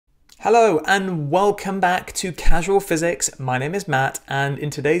Hello and welcome back to Casual Physics. My name is Matt, and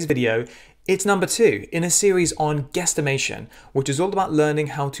in today's video, it's number 2 in a series on guesstimation, which is all about learning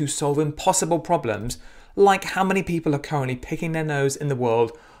how to solve impossible problems, like how many people are currently picking their nose in the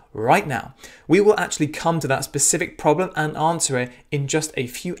world right now. We will actually come to that specific problem and answer it in just a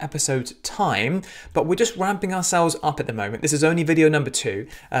few episodes time, but we're just ramping ourselves up at the moment. This is only video number 2,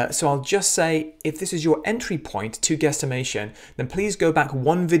 so I'll just say if this is your entry point to guesstimation, then please go back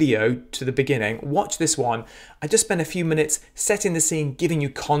one video to the beginning, watch this one. I just spent a few minutes setting the scene, giving you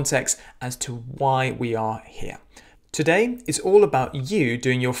context as to why we are here. Today is all about you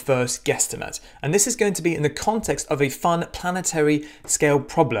doing your first guesstimate, and this is going to be in the context of a fun planetary scale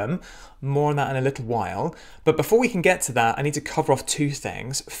problem. More on that in a little while, but before we can get to that, I need to cover off two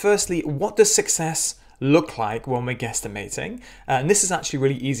things. Firstly, what does success look like when we're guesstimating? And this is actually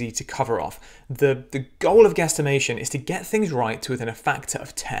really easy to cover off. The goal of guesstimation is to get things right to within a factor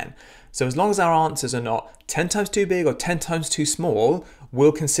of 10. So as long as our answers are not 10 times too big or 10 times too small,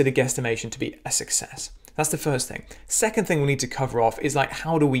 we'll consider guesstimation to be a success. That's the first thing. Second thing we need to cover off is like,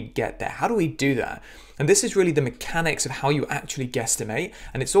 how do we get there? How do we do that? And this is really the mechanics of how you actually guesstimate,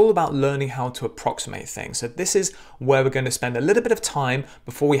 and it's all about learning how to approximate things. So this is where we're going to spend a little bit of time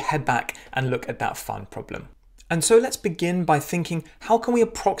before we head back and look at that fun problem. And so let's begin by thinking, how can we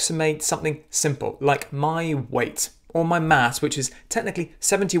approximate something simple like my weight or my mass, which is technically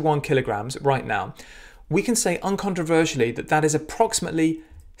 71 kilograms right now. We can say uncontroversially that that is approximately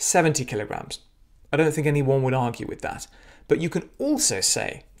 70 kilograms. I don't think anyone would argue with that. But you can also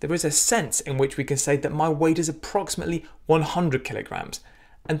say there is a sense in which we can say that my weight is approximately 100 kilograms.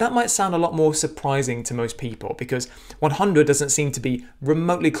 And that might sound a lot more surprising to most people because 100 doesn't seem to be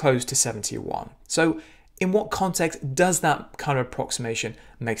remotely close to 71. So in what context does that kind of approximation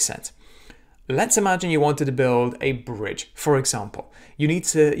make sense? Let's imagine you wanted to build a bridge, for example. You need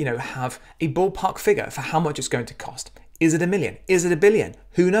to, have a ballpark figure for how much it's going to cost. Is it $1 million? Is it $1 billion?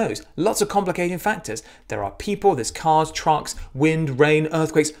 Who knows? Lots of complicating factors. There are people, there's cars, trucks, wind, rain,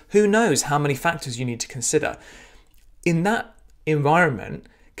 earthquakes. Who knows how many factors you need to consider? In that environment,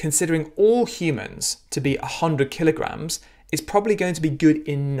 considering all humans to be 100 kilograms is probably going to be good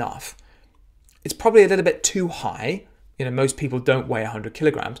enough. It's probably a little bit too high. Most people don't weigh 100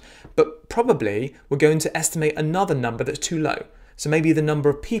 kilograms, but probably we're going to estimate another number that's too low. So maybe the number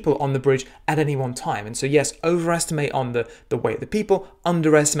of people on the bridge at any one time. And so yes, overestimate on the weight of the people,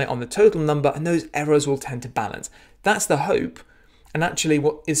 underestimate on the total number, and those errors will tend to balance. That's the hope. And actually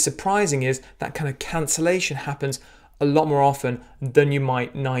what is surprising is that kind of cancellation happens a lot more often than you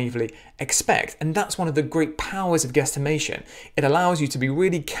might naively expect. And that's one of the great powers of guesstimation. It allows you to be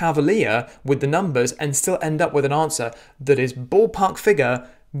really cavalier with the numbers and still end up with an answer that is ballpark figure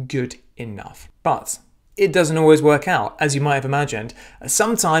good enough. But it doesn't always work out, as you might have imagined.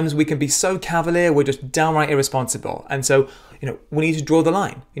 Sometimes we can be so cavalier, we're just downright irresponsible. And so, we need to draw the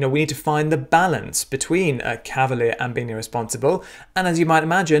line. We need to find the balance between cavalier and being irresponsible. And as you might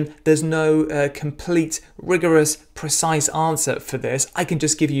imagine, there's no complete, rigorous, precise answer for this. I can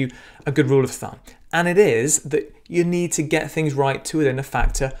just give you a good rule of thumb. And it is that you need to get things right to within a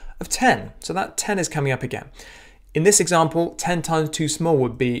factor of 10. So that 10 is coming up again. In this example, 10 times too small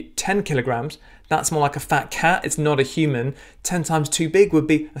would be 10 kilograms. That's more like a fat cat, it's not a human. 10 times too big would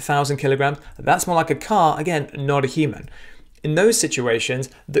be 1,000 kilograms. That's more like a car, again, not a human. In those situations,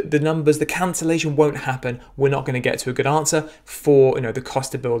 the numbers, the cancellation won't happen. We're not going to get to a good answer for the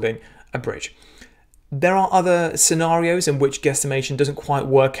cost of building a bridge. There are other scenarios in which guesstimation doesn't quite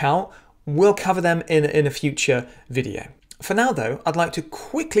work out. We'll cover them in a future video. For now though, I'd like to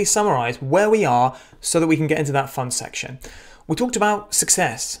quickly summarize where we are so that we can get into that fun section. We talked about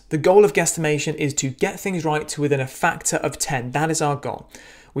success. The goal of guesstimation is to get things right to within a factor of 10. That is our goal.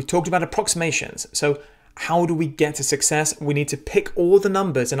 We've talked about approximations. So how do we get to success? We need to pick all the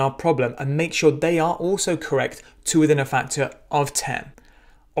numbers in our problem and make sure they are also correct to within a factor of 10.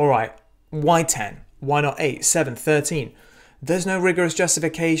 All right, why 10? Why not 8, 7, 13? There's no rigorous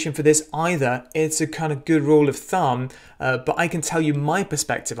justification for this either. It's a kind of good rule of thumb, but I can tell you my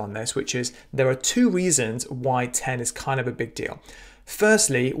perspective on this, which is there are 2 reasons why 10 is kind of a big deal.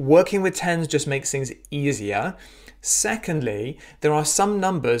 Firstly, working with 10s just makes things easier. Secondly, there are some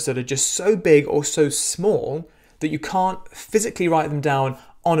numbers that are just so big or so small that you can't physically write them down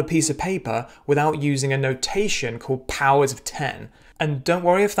on a piece of paper without using a notation called powers of 10. And don't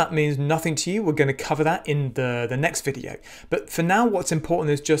worry if that means nothing to you, we're going to cover that in the next video. But for now, what's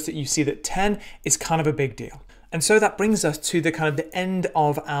important is just that you see that 10 is kind of a big deal. And so that brings us to the end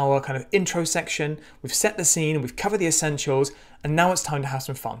of our intro section. We've set the scene, we've covered the essentials, and now it's time to have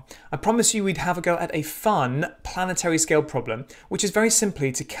some fun. I promised you we'd have a go at a fun planetary scale problem, which is very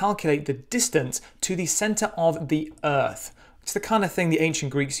simply to calculate the distance to the center of the Earth. It's the kind of thing the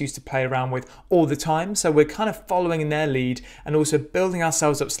ancient Greeks used to play around with all the time, so we're kind of following in their lead and also building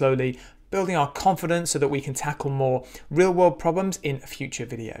ourselves up slowly, building our confidence so that we can tackle more real-world problems in future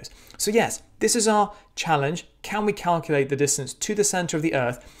videos. So yes, this is our challenge. Can we calculate the distance to the center of the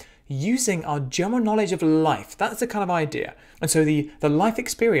Earth using our general knowledge of life? That's the kind of idea. And so the life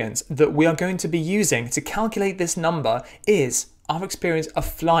experience that we are going to be using to calculate this number is our experience of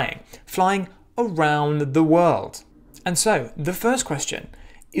flying around the world. And so the first question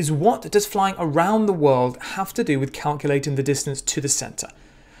is, what does flying around the world have to do with calculating the distance to the center?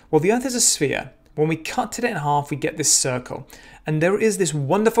 Well, the Earth is a sphere. When we cut it in half, we get this circle. And there is this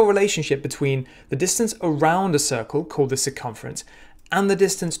wonderful relationship between the distance around a circle, called the circumference, and the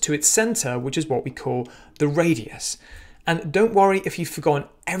distance to its center, which is what we call the radius. And don't worry if you've forgotten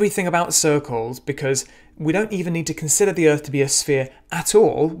everything about circles, because we don't even need to consider the Earth to be a sphere at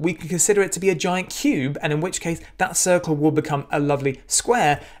all. We can consider it to be a giant cube, and in which case that circle will become a lovely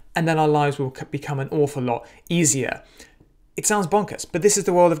square, and then our lives will become an awful lot easier. It sounds bonkers, but this is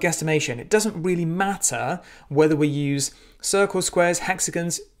the world of guesstimation. It doesn't really matter whether we use circles, squares,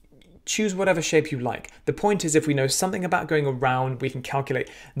 hexagons. Choose whatever shape you like. The point is, if we know something about going around, we can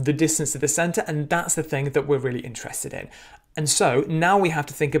calculate the distance to the center, and that's the thing that we're really interested in. And so now we have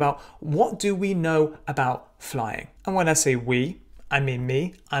to think about, what do we know about flying? And when I say we, I mean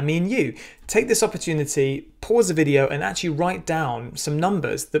me, I mean you. Take this opportunity, pause the video, and actually write down some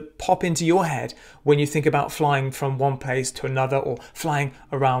numbers that pop into your head when you think about flying from one place to another or flying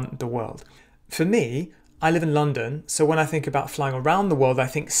around the world. For me, I live in London, so when I think about flying around the world, I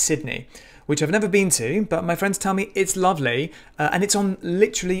think Sydney, which I've never been to, but my friends tell me it's lovely, and it's on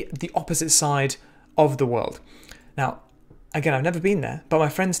literally the opposite side of the world. Now, again, I've never been there, but my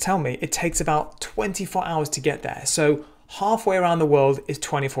friends tell me it takes about 24 hours to get there. So halfway around the world is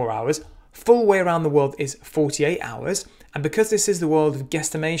 24 hours, full way around the world is 48 hours, and because this is the world of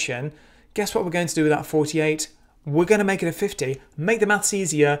guesstimation, guess what we're going to do with that 48? We're going to make it a 50, make the maths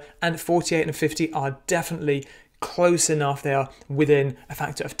easier, and 48 and 50 are definitely close enough. They are within a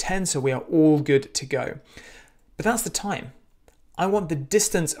factor of 10, so we are all good to go. But that's the time. I want the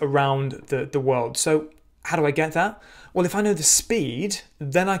distance around the world. So how do I get that? Well, if I know the speed,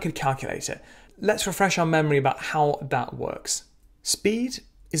 then I could calculate it. Let's refresh our memory about how that works. Speed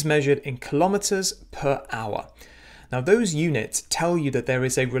is measured in kilometers per hour. Now, those units tell you that there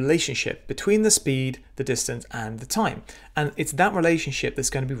is a relationship between the speed, the distance, and the time. And it's that relationship that's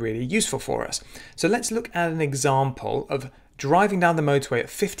going to be really useful for us. So let's look at an example of driving down the motorway at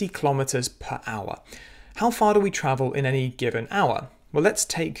 50 kilometers per hour. How far do we travel in any given hour? Well, let's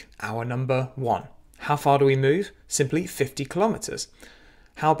take hour number 1. How far do we move? Simply 50 kilometers.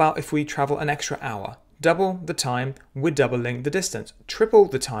 How about if we travel an extra hour? Double the time, we're doubling the distance. Triple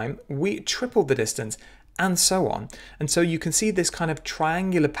the time, we triple the distance, and so on. And so you can see this kind of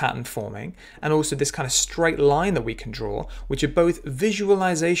triangular pattern forming, and also this kind of straight line that we can draw, which are both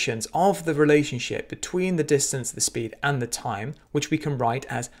visualizations of the relationship between the distance, the speed, and the time, which we can write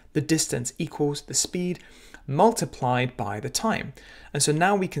as the distance equals the speed multiplied by the time. And so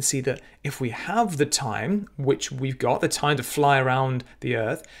now we can see that if we have the time, which we've got, the time to fly around the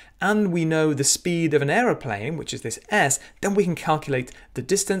Earth, and we know the speed of an aeroplane, which is this s, then we can calculate the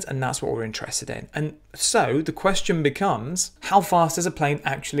distance, and that's what we're interested in. And so the question becomes, how fast does a plane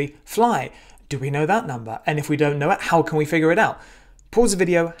actually fly? Do we know that number? And if we don't know it, how can we figure it out? Pause the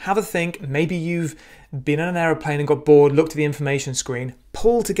video, have a think. Maybe you've been on an aeroplane and got bored, looked at the information screen,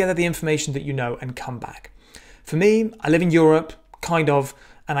 pull together the information that you know, and come back. For me, I live in Europe, kind of,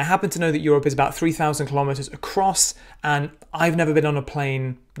 and I happen to know that Europe is about 3,000 kilometers across, and I've never been on a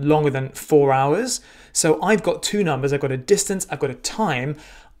plane longer than 4 hours. So I've got two numbers. I've got a distance, I've got a time.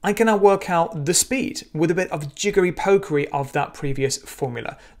 I can now work out the speed with a bit of jiggery pokery of that previous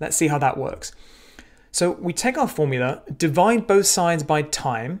formula. Let's see how that works. So we take our formula, divide both sides by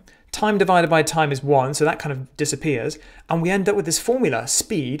time. Time divided by time is 1, so that kind of disappears. And we end up with this formula.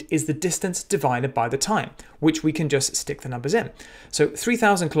 Speed is the distance divided by the time, which we can just stick the numbers in. So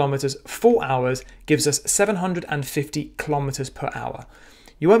 3,000 kilometers, 4 hours, gives us 750 kilometers per hour.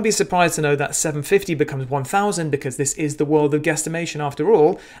 You won't be surprised to know that 750 becomes 1,000 because this is the world of guesstimation after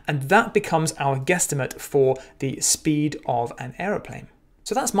all, and that becomes our guesstimate for the speed of an aeroplane.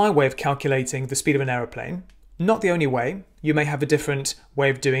 So that's my way of calculating the speed of an aeroplane. Not the only way. You may have a different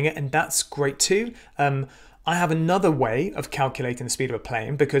way of doing it, and that's great too. I have another way of calculating the speed of a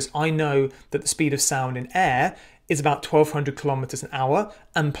plane because I know that the speed of sound in air is about 1200 kilometers an hour,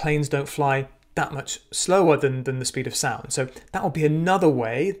 and planes don't fly that much slower than the speed of sound. So that would be another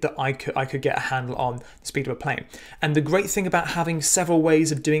way that I could get a handle on the speed of a plane. And the great thing about having several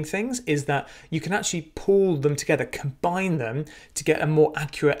ways of doing things is that you can actually pull them together, combine them to get a more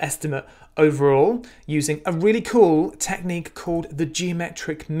accurate estimate overall using a really cool technique called the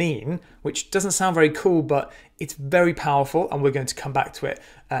geometric mean, which doesn't sound very cool, but it's very powerful, and we're going to come back to it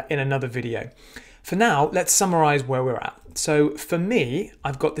in another video. For now, let's summarize where we're at. So for me,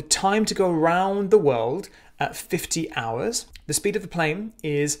 I've got the time to go around the world at 50 hours. The speed of the plane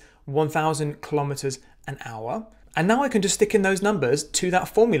is 1000 kilometers an hour. And now I can just stick in those numbers to that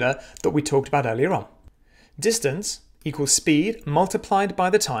formula that we talked about earlier on. Distance equals speed multiplied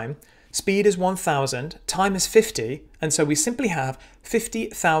by the time. Speed is 1000, time is 50, and so we simply have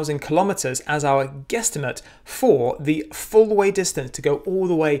 50,000 kilometers as our guesstimate for the full way distance to go all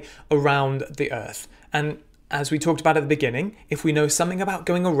the way around the Earth. And as we talked about at the beginning, if we know something about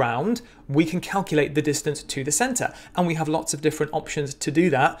going around, we can calculate the distance to the center, and we have lots of different options to do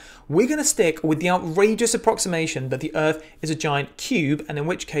that. We're going to stick with the outrageous approximation that the Earth is a giant cube, and in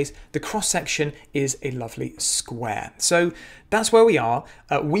which case the cross section is a lovely square. So that's where we are.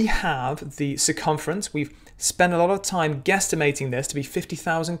 We have the circumference. We've spent a lot of time guesstimating this to be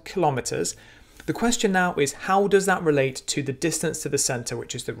 50,000 kilometers. The question now is, how does that relate to the distance to the center,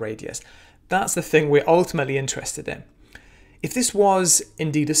 which is the radius? That's the thing we're ultimately interested in. If this was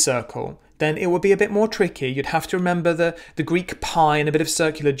indeed a circle, then it would be a bit more tricky. You'd have to remember the Greek pi and a bit of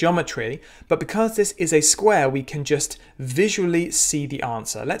circular geometry. But because this is a square, we can just visually see the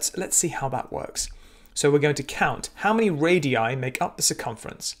answer. Let's see how that works. So we're going to count how many radii make up the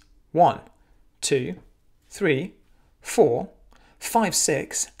circumference. 1, 2, 3, 4, 5,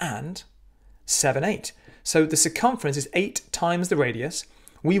 6, and 7, 8. So the circumference is 8 times the radius.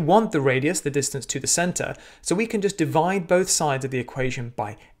 We want the radius, the distance to the center, so we can just divide both sides of the equation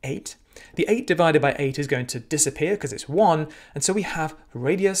by 8. The 8 divided by 8 is going to disappear because it's 1, and so we have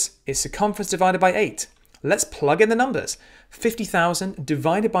radius is circumference divided by 8. Let's plug in the numbers. 50,000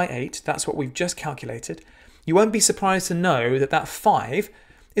 divided by 8, that's what we've just calculated. You won't be surprised to know that that 5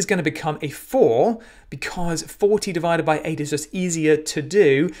 is going to become a 4 because 40 divided by 8 is just easier to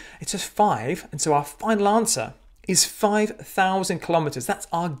do. It's just 5, and so our final answer is 5,000 kilometers. That's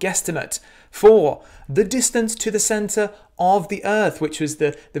our guesstimate for the distance to the center of the Earth, which was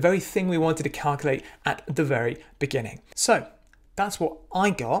the very thing we wanted to calculate at the very beginning. So that's what I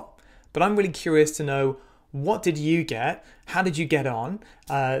got, but I'm really curious to know, what did you get? How did you get on?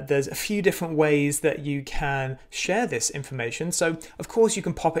 There's a few different ways that you can share this information. So of course you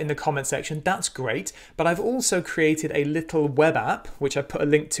can pop it in the comment section. That's great. But I've also created a little web app, which I put a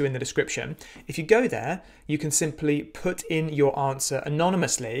link to in the description. If you go there, you can simply put in your answer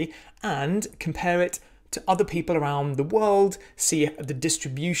anonymously and compare it to other people around the world, see the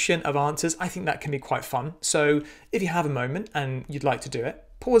distribution of answers. I think that can be quite fun. So if you have a moment and you'd like to do it,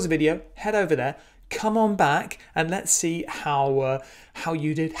 pause the video, head over there, come on back, and let's see how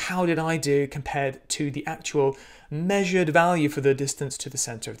you did. How did I do compared to the actual measured value for the distance to the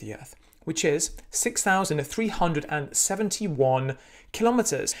center of the Earth, which is 6,371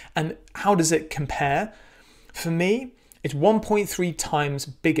 kilometers. And how does it compare? For me, it's 1.3 times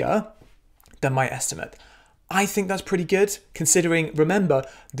bigger than my estimate. I think that's pretty good, considering, remember,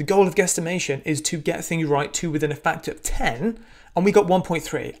 the goal of guesstimation is to get things right to within a factor of 10, and we got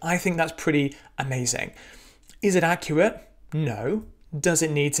 1.3. I think that's pretty amazing. Is it accurate? No. Does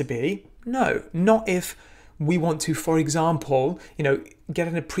it need to be? No. Not if we want to, for example, get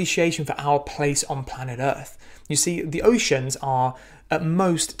an appreciation for our place on planet Earth. You see, the oceans are at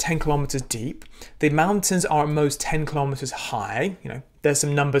most 10 kilometers deep. The mountains are at most 10 kilometers high. There's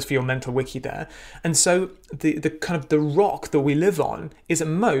some numbers for your mental wiki there. And so the kind of the rock that we live on is at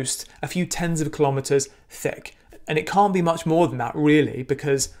most a few tens of kilometers thick. And it can't be much more than that, really,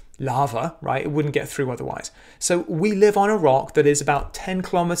 because lava, right? It wouldn't get through otherwise. So we live on a rock that is about 10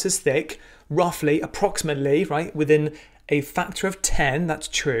 kilometers thick, roughly, approximately, right? Within a factor of 10, that's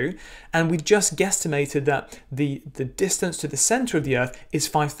true. And we just guesstimated that the distance to the center of the Earth is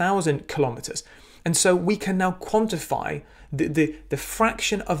 5,000 kilometers. And so we can now quantify the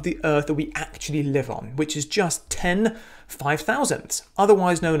fraction of the Earth that we actually live on, which is just 10 5,000ths,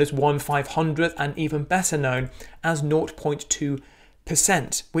 otherwise known as 1/500th, and even better known as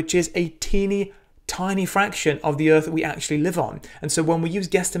 0.2%, which is a teeny tiny fraction of the Earth that we actually live on. And so when we use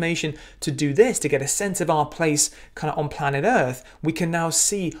guesstimation to do this, to get a sense of our place kind of on planet Earth, we can now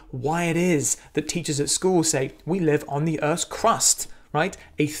see why it is that teachers at school say we live on the Earth's crust, right?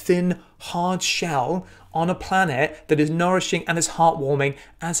 A thin, hard shell on a planet that is nourishing and as heartwarming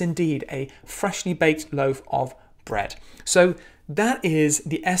as indeed a freshly baked loaf of bread. So that is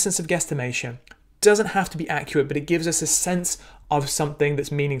the essence of guesstimation. Doesn't have to be accurate, but it gives us a sense of something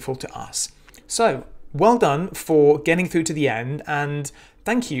that's meaningful to us. So well done for getting through to the end, and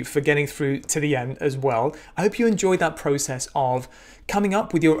thank you for getting through to the end as well. I hope you enjoyed that process of coming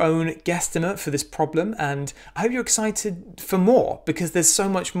up with your own guesstimate for this problem, and I hope you're excited for more because there's so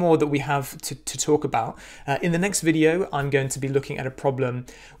much more that we have to talk about. In the next video, I'm going to be looking at a problem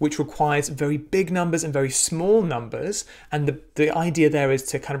which requires very big numbers and very small numbers, and the idea there is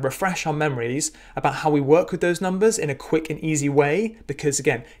to kind of refresh our memories about how we work with those numbers in a quick and easy way, because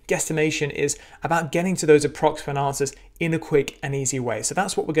again, guesstimation is about getting to those approximate answers in a quick and easy way. So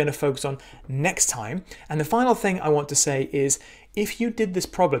that's what we're going to focus on next time. And the final thing I want to say is, if you did this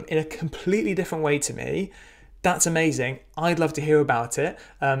problem in a completely different way to me, that's amazing. I'd love to hear about it.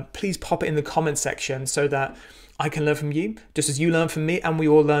 Please pop it in the comment section so that I can learn from you, just as you learn from me and we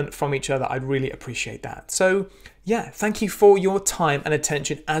all learn from each other. I'd really appreciate that. So yeah, thank you for your time and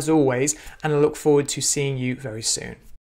attention as always, and I look forward to seeing you very soon.